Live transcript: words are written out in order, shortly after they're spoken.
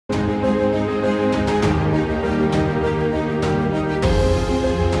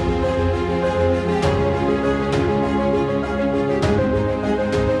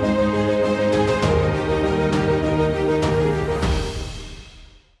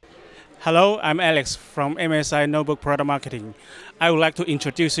Hello, I'm Alex from MSI Notebook Product Marketing. I would like to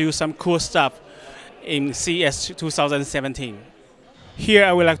introduce you some cool stuff in CES 2017. Here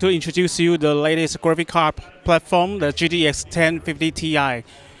I would like to introduce you the latest graphic card platform, the GTX 1050 Ti.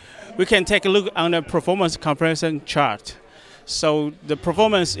 We can take a look on the performance comparison chart. So the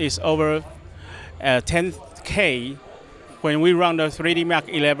performance is over 10K when we run the 3D Mark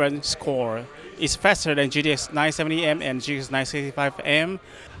 11 score. It's faster than GTX 970M and GTX 965M.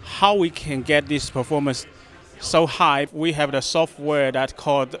 How we can get this performance so high? We have the software that's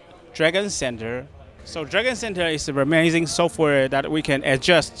called Dragon Center. So Dragon Center is an amazing software that we can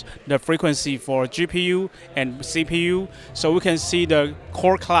adjust the frequency for GPU and CPU. So we can see the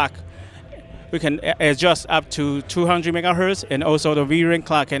core clock. We can adjust up to 200 megahertz, and also the VRAM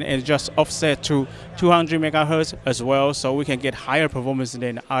clock can adjust offset to 200 megahertz as well. So we can get higher performance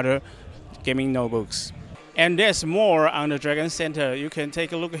than other gaming notebooks. And there's more on the Dragon Center. You can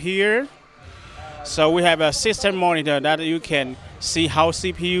take a look here. So we have a system monitor that you can see how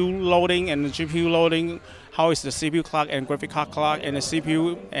CPU loading and the GPU loading, how is the CPU clock and graphic card clock, and the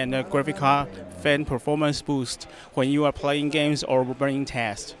CPU and the graphic card fan performance boost when you are playing games or running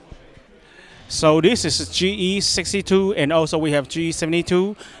tests. So this is GE62, and also we have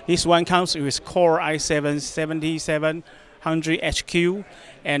GE72. This one comes with Core i7 7700HQ,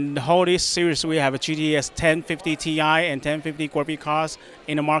 and the whole this series we have a GTX 1050 Ti and 1050 graphic cards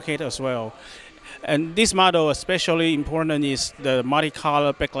in the market as well. And this model especially important is the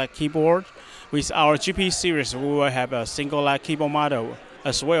multicolor backlight keyboard. With our GP series, we will have a single light keyboard model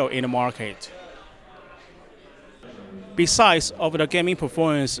as well in the market. Besides of the gaming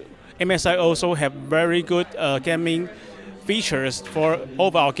performance, MSI also have very good gaming features for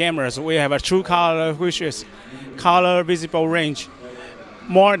all our gamers. We have a true color, which is color visible range,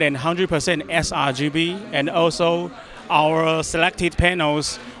 more than 100% sRGB, and also our selected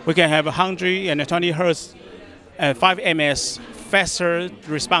panels, we can have 120 Hz and 5 ms faster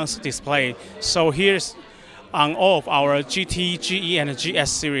response display. So here's on all of our GT, GE, and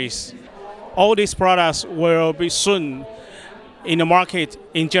GS series. All these products will be soon in the market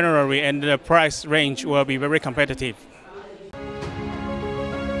in January, and the price range will be very competitive.